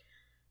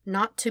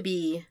Not to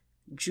be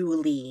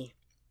Julie.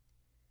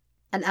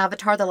 An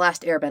Avatar the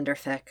Last Airbender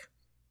fic.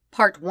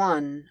 Part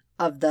 1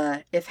 of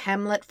the If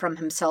Hamlet from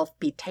Himself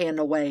Be Ta'en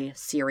Away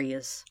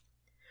series.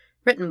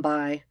 Written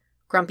by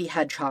Grumpy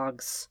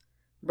Hedgehogs.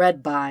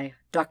 Read by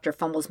Dr.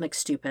 Fumbles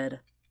McStupid.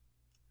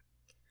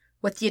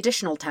 With the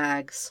additional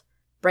tags: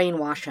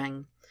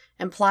 brainwashing,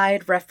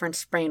 implied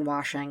referenced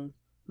brainwashing,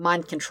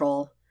 mind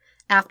control,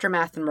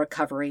 aftermath and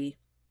recovery,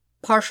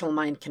 partial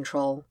mind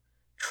control,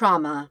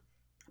 trauma,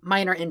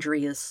 minor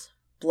injuries,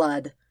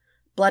 blood,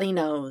 bloody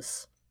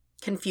nose,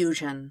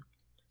 confusion,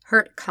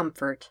 hurt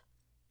comfort,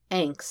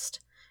 angst,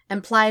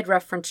 implied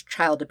reference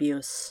child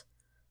abuse,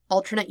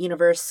 alternate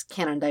universe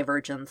canon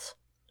divergence,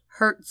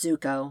 hurt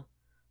Zuko,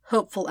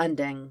 hopeful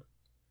ending,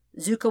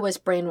 Zuko is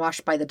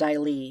brainwashed by the Dai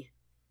Li,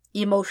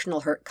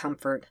 emotional hurt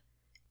comfort,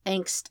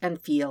 angst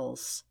and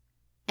feels,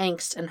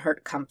 angst and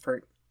hurt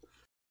comfort.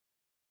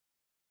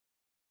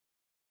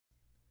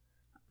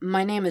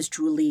 My name is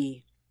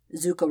Julie,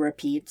 Zuko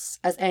repeats,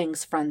 as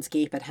Aang's friends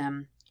gape at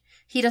him.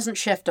 He doesn't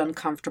shift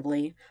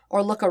uncomfortably,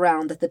 or look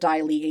around at the Dai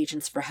Li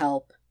agents for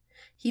help.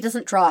 He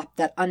doesn't drop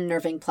that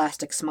unnerving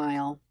plastic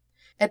smile.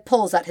 It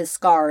pulls at his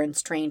scar in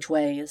strange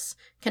ways,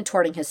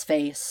 contorting his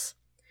face.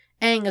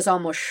 Aang is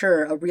almost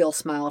sure a real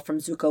smile from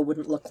Zuko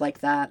wouldn't look like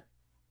that.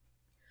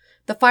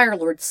 The Fire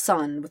Lord's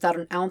son, without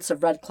an ounce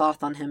of red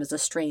cloth on him, is a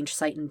strange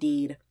sight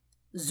indeed.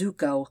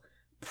 Zuko,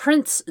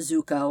 Prince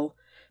Zuko,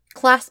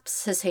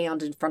 clasps his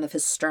hand in front of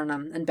his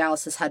sternum and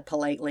bows his head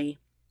politely.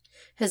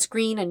 His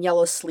green and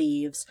yellow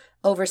sleeves,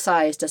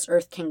 oversized as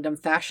Earth Kingdom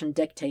fashion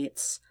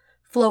dictates,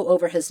 flow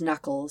over his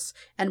knuckles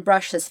and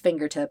brush his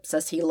fingertips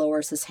as he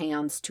lowers his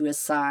hands to his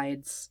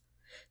sides.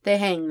 They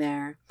hang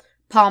there,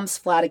 palms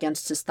flat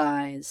against his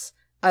thighs,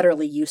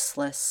 utterly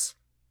useless.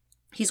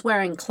 He's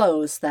wearing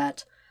clothes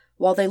that,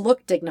 while they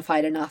look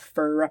dignified enough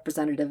for a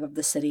representative of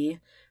the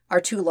city,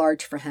 are too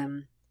large for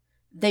him.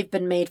 They've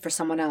been made for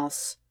someone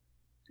else.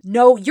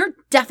 "No, you're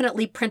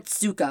definitely Prince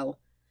Zuko,"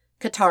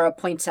 Katara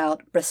points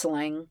out,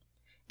 bristling.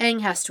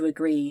 Aang has to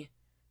agree.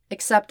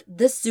 Except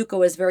this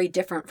Zuko is very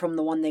different from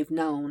the one they've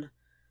known.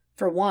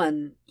 For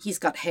one, he's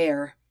got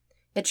hair.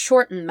 It's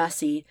short and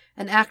messy,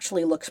 and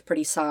actually looks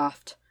pretty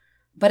soft.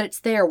 But it's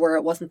there where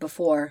it wasn't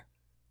before.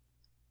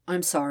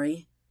 "I'm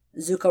sorry,"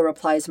 Zuko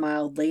replies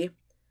mildly.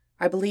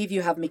 "I believe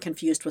you have me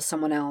confused with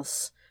someone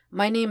else.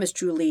 My name is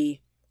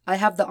Julie. I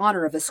have the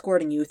honor of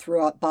escorting you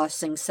throughout Ba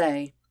Sing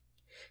Se."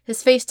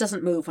 His face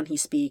doesn't move when he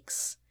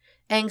speaks.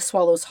 Aang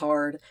swallows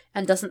hard,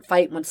 and doesn't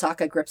fight when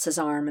Sokka grips his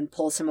arm and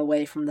pulls him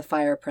away from the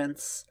Fire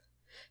Prince.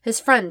 His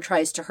friend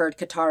tries to herd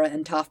Katara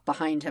and Toph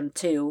behind him,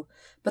 too,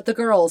 but the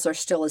girls are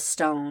still as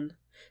stone.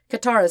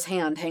 Katara's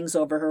hand hangs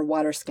over her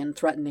water skin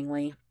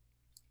threateningly.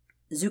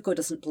 Zuko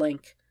doesn't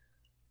blink.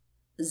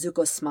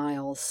 Zuko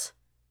smiles.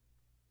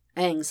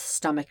 Aang's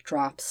stomach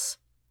drops.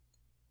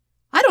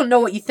 "I don't know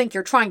what you think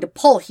you're trying to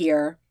pull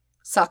here,"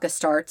 Sokka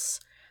starts,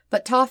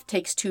 but Toph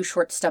takes 2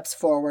 short steps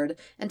forward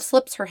and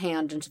slips her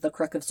hand into the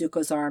crook of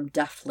Zuko's arm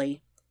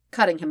deftly,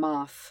 cutting him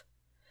off.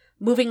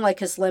 Moving like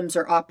his limbs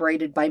are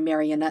operated by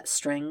marionette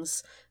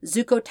strings,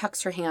 Zuko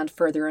tucks her hand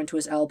further into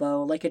his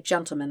elbow like a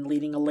gentleman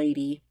leading a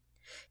lady.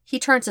 He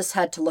turns his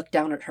head to look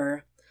down at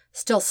her,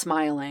 still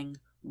smiling,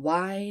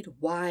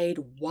 wide,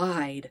 wide,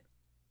 wide.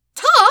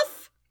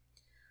 "Toph!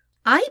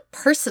 I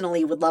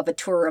personally would love a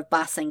tour of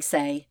Ba Sing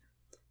Se,"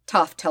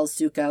 Toph tells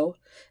Zuko,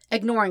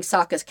 ignoring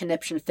Sokka's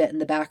conniption fit in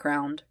the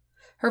background.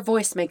 Her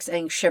voice makes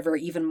Aang shiver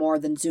even more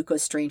than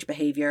Zuko's strange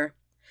behavior.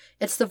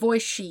 It's the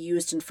voice she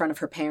used in front of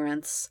her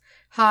parents,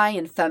 high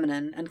and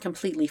feminine and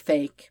completely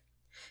fake.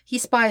 He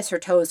spies her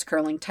toes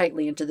curling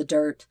tightly into the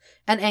dirt,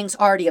 and Aang's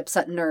already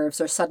upset nerves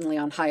are suddenly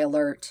on high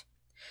alert.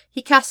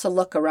 He casts a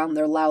look around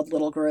their loud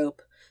little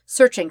group,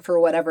 searching for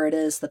whatever it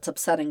is that's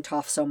upsetting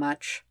Toph so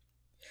much.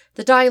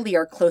 The Dai Li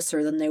are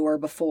closer than they were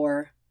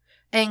before.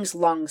 Aang's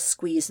lungs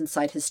squeeze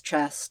inside his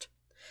chest.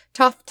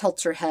 Toph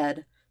tilts her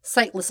head,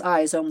 sightless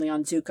eyes only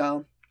on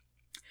Zuko.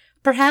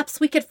 "Perhaps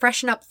we could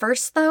freshen up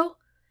first, though?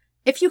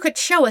 If you could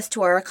show us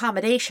to our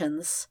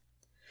accommodations."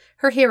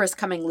 Her hair is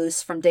coming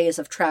loose from days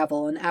of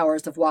travel and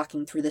hours of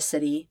walking through the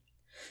city.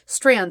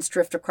 Strands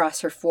drift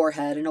across her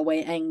forehead in a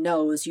way Aang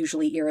knows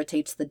usually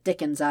irritates the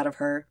dickens out of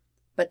her,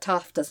 but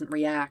Toph doesn't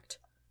react.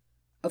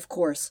 "Of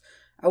course,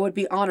 I would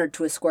be honored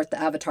to escort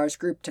the Avatar's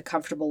group to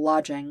comfortable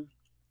lodging."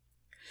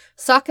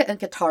 Sokka and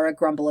Katara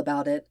grumble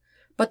about it,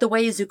 but the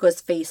way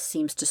Zuko's face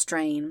seems to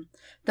strain,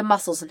 the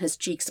muscles in his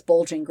cheeks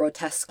bulging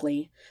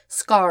grotesquely,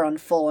 scar on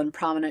full and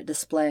prominent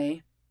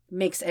display,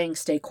 makes Aang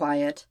stay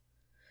quiet.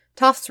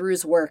 Toph's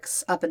ruse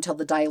works up until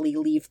the Dai Li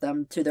leave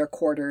them to their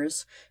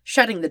quarters,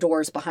 shutting the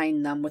doors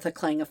behind them with a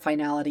clang of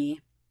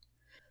finality.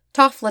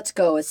 Toph lets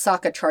go as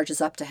Sokka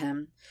charges up to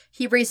him.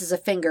 He raises a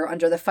finger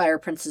under the Fire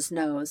Prince's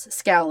nose,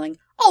 scowling.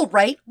 "All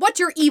right, what's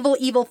your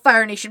evil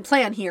Fire Nation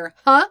plan here,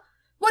 huh?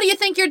 What do you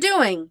think you're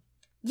doing?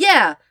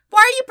 Yeah, why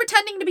are you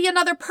pretending to be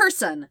another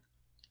person?"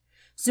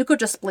 Zuko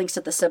just blinks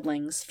at the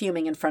siblings,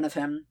 fuming in front of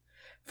him.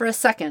 For a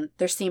second,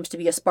 there seems to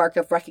be a spark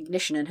of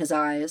recognition in his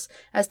eyes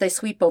as they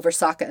sweep over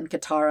Sokka and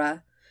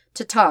Katara,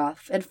 to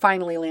Toph, and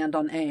finally land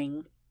on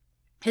Aang.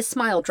 His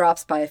smile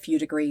drops by a few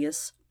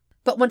degrees.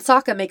 But when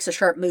Sokka makes a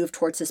sharp move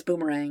towards his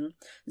boomerang,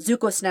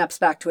 Zuko snaps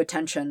back to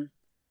attention.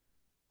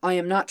 I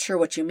am not sure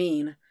what you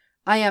mean.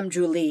 I am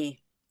Zhu Li.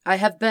 I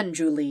have been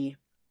Zhu Li.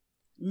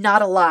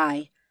 Not a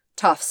lie,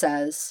 Toph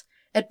says.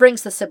 It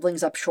brings the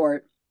siblings up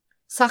short.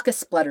 Sokka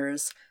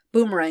splutters,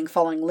 boomerang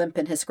falling limp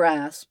in his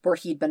grasp, where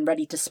he'd been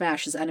ready to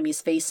smash his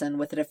enemy's face in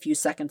with it a few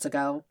seconds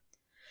ago.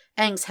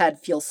 Aang's head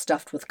feels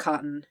stuffed with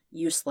cotton,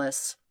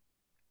 useless.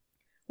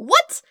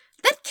 What?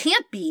 That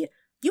can't be!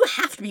 You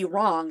have to be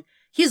wrong.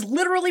 He's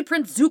literally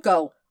Prince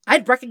Zuko.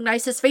 I'd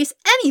recognize his face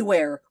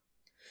anywhere.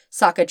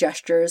 Sokka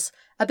gestures,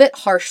 a bit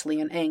harshly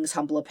in Aang's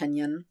humble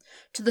opinion,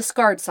 to the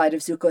scarred side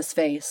of Zuko's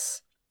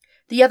face.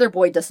 The other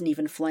boy doesn't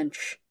even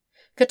flinch.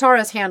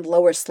 Katara's hand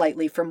lowers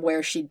slightly from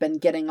where she'd been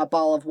getting a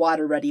ball of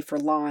water ready for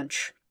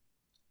launch.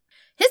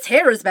 His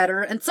hair is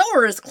better, and so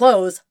are his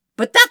clothes,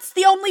 but that's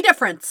the only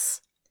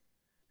difference.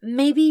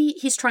 Maybe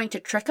he's trying to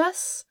trick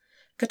us?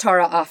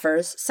 Katara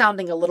offers,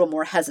 sounding a little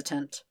more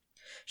hesitant.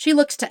 She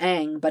looks to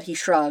Aang, but he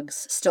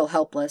shrugs, still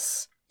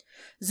helpless.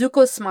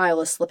 Zuko's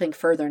smile is slipping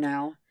further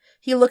now.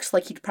 He looks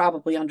like he'd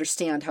probably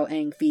understand how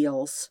Aang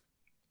feels.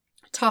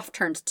 Toph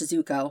turns to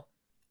Zuko.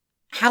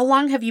 How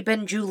long have you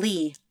been Zhu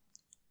Li?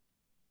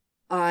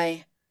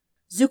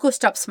 Zuko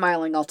stops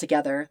smiling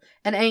altogether,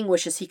 and Aang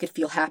wishes he could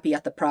feel happy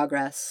at the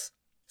progress.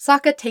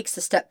 Sokka takes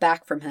a step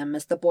back from him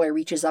as the boy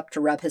reaches up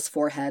to rub his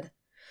forehead.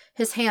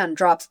 His hand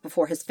drops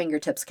before his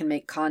fingertips can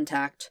make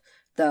contact,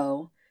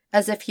 though,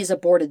 as if he's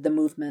aborted the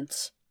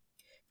movement.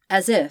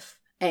 As if,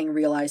 Aang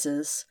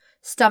realizes,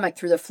 stomach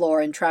through the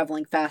floor and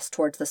traveling fast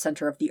towards the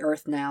center of the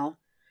earth now.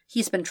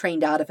 He's been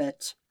trained out of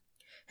it.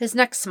 His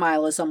next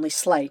smile is only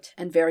slight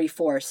and very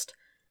forced.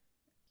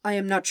 I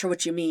am not sure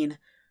what you mean.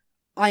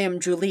 I am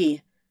Zhu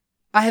Li.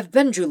 I have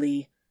been Zhu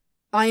Li.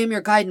 I am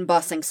your guide in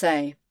Ba Sing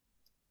Se.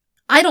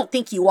 I don't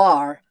think you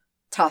are,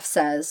 Toph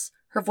says.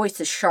 Her voice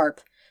is sharp,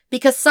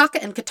 because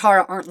Sokka and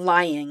Katara aren't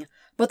lying,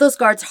 but those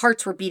guards'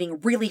 hearts were beating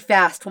really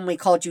fast when we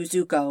called you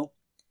Zuko.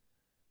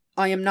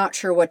 I am not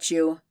sure what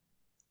you...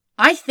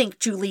 I think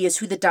Zhu Li is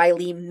who the Dai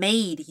Li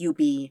made you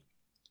be.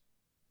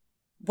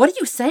 What are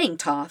you saying,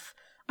 Toph?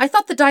 I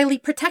thought the Dai Li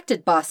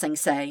protected Ba Sing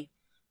Se.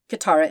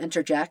 Katara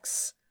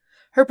interjects.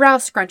 Her brow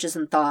scrunches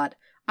in thought,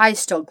 eyes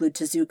still glued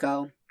to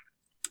Zuko.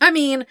 I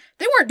mean,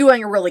 they weren't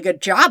doing a really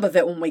good job of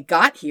it when we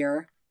got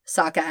here,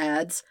 Sokka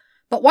adds.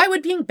 But why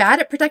would being bad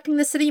at protecting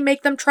the city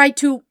make them try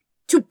to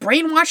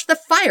brainwash the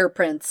Fire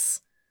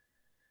Prince?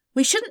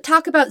 We shouldn't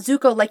talk about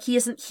Zuko like he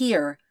isn't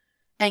here,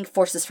 Aang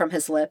forces from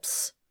his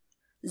lips.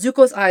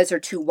 Zuko's eyes are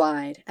too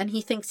wide, and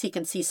he thinks he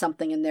can see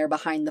something in there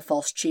behind the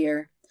false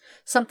cheer.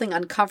 Something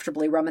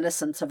uncomfortably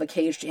reminiscent of a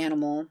caged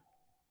animal.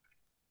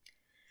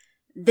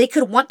 They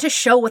could want to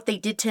show what they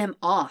did to him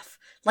off,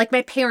 like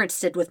my parents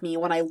did with me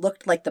when I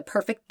looked like the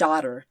perfect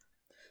daughter.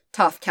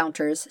 Toph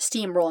counters,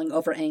 steamrolling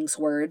over Aang's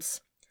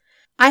words.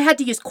 I had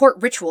to use court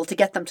ritual to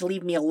get them to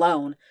leave me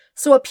alone,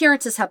 so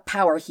appearances have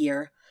power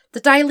here. The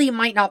Dai Li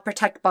might not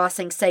protect Ba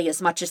Sing Se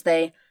as much as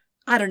they,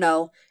 I don't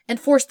know,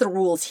 enforce the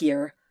rules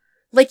here.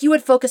 Like you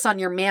would focus on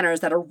your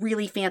manners at a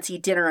really fancy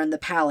dinner in the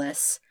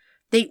palace.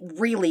 They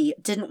really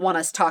didn't want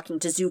us talking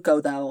to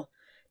Zuko, though.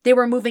 They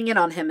were moving in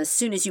on him as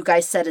soon as you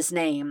guys said his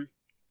name.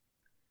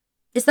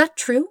 Is that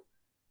true?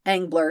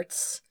 Aang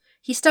blurts.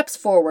 He steps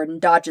forward and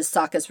dodges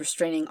Sokka's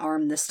restraining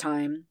arm this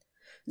time.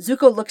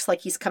 Zuko looks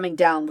like he's coming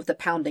down with a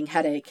pounding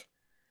headache.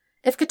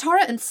 If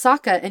Katara and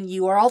Sokka and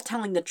you are all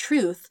telling the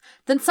truth,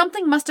 then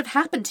something must have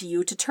happened to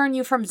you to turn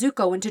you from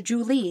Zuko into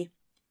Zhu Li.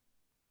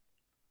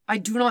 I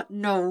do not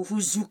know who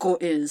Zuko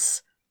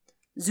is,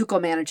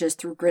 Zuko manages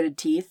through gritted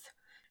teeth.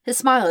 His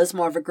smile is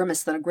more of a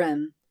grimace than a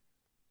grin.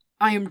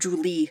 I am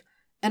Zhu Li,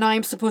 and I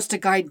am supposed to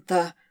guide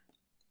the...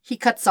 He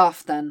cuts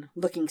off then,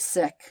 looking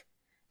sick.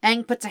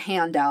 Aang puts a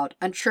hand out,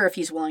 unsure if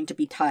he's willing to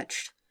be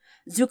touched.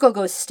 Zuko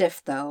goes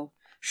stiff, though,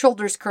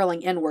 shoulders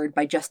curling inward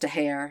by just a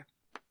hair.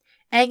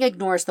 Aang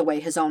ignores the way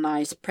his own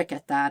eyes prick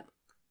at that.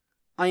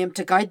 I am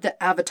to guide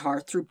the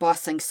Avatar through Ba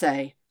Sing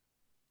Se.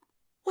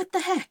 What the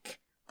heck?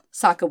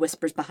 Sokka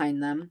whispers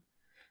behind them.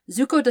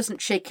 Zuko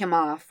doesn't shake him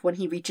off when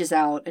he reaches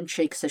out and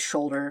shakes his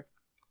shoulder.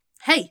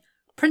 Hey,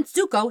 Prince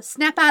Zuko,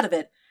 snap out of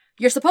it.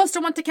 You're supposed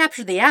to want to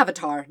capture the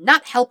Avatar,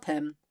 not help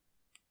him.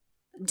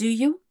 Do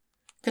you?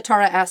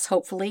 Katara asks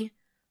hopefully.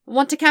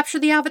 Want to capture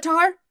the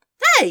Avatar?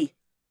 Hey!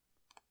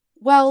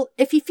 Well,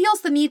 if he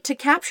feels the need to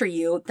capture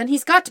you, then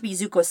he's got to be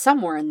Zuko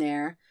somewhere in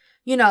there.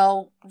 You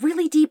know,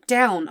 really deep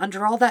down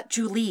under all that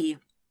Zhu Li.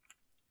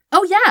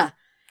 Oh yeah!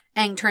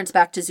 Aang turns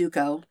back to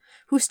Zuko,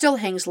 who still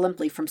hangs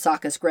limply from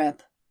Sokka's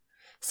grip.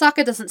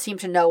 Sokka doesn't seem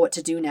to know what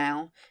to do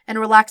now, and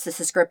relaxes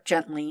his grip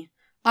gently,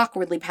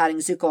 awkwardly patting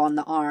Zuko on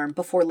the arm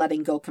before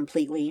letting go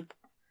completely.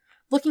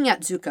 Looking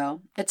at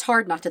Zuko, it's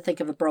hard not to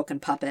think of a broken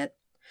puppet.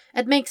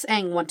 It makes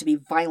Aang want to be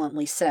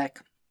violently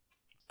sick.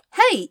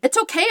 Hey, it's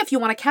okay if you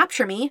want to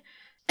capture me.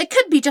 It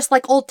could be just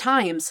like old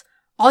times.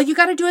 All you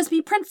gotta do is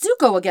be Prince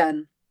Zuko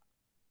again.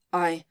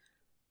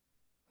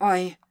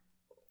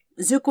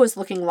 Zuko is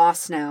looking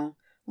lost now,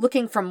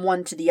 looking from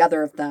one to the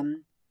other of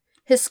them.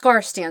 His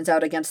scar stands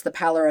out against the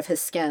pallor of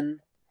his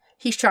skin.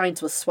 He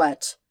shines with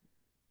sweat.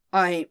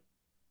 I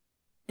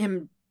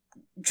am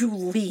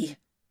Julie.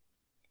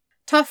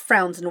 Toph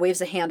frowns and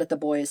waves a hand at the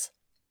boys.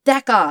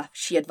 Back off,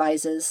 she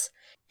advises.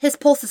 His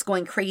pulse is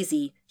going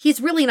crazy.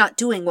 He's really not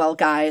doing well,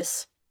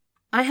 guys.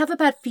 I have a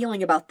bad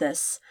feeling about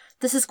this.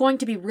 This is going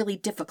to be really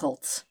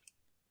difficult.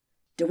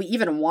 Do we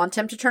even want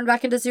him to turn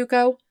back into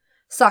Zuko?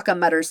 Sokka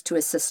mutters to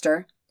his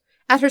sister.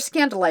 At her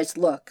scandalized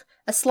look,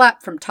 a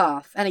slap from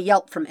Toph and a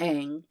yelp from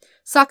Aang,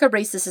 Sokka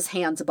raises his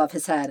hands above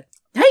his head.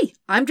 Hey,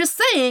 I'm just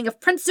saying, if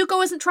Prince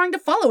Zuko isn't trying to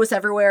follow us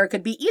everywhere, it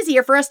could be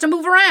easier for us to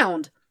move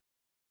around.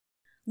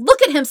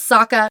 Look at him,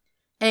 Sokka!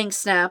 Aang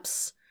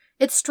snaps.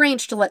 It's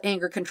strange to let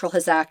anger control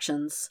his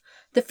actions,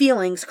 the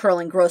feelings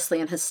curling grossly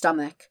in his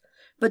stomach.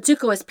 But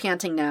Zuko is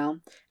panting now,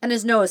 and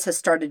his nose has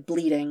started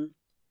bleeding.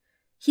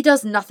 He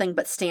does nothing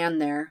but stand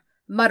there,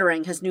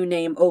 muttering his new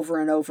name over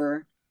and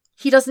over.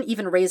 He doesn't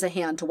even raise a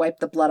hand to wipe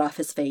the blood off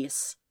his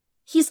face.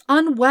 He's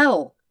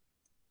unwell.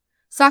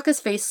 Sokka's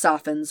face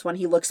softens when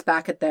he looks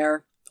back at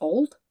their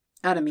old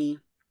enemy.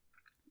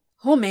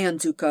 Oh man,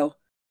 Zuko.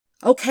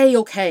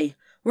 Okay.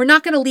 We're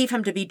not going to leave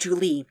him to be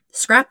Julie.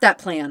 Scrap that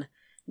plan.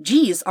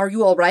 Geez, are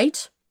you all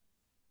right?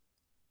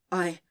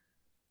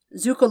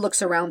 Zuko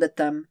looks around at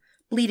them,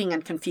 bleeding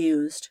and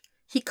confused.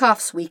 He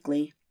coughs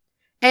weakly.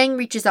 Aang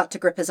reaches out to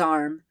grip his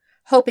arm,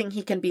 hoping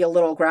he can be a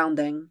little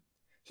grounding.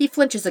 He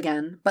flinches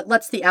again, but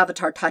lets the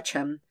Avatar touch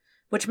him,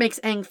 which makes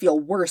Aang feel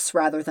worse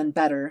rather than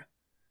better.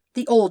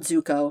 The old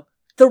Zuko,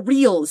 the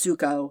real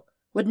Zuko,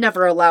 would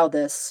never allow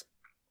this.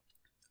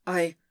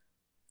 I'm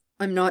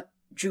not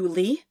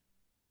Julie?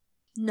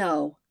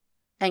 No,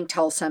 Aang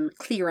tells him,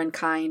 clear and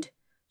kind.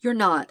 You're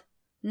not.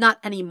 Not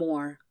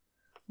anymore.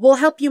 We'll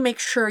help you make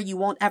sure you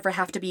won't ever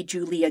have to be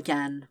Julie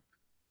again.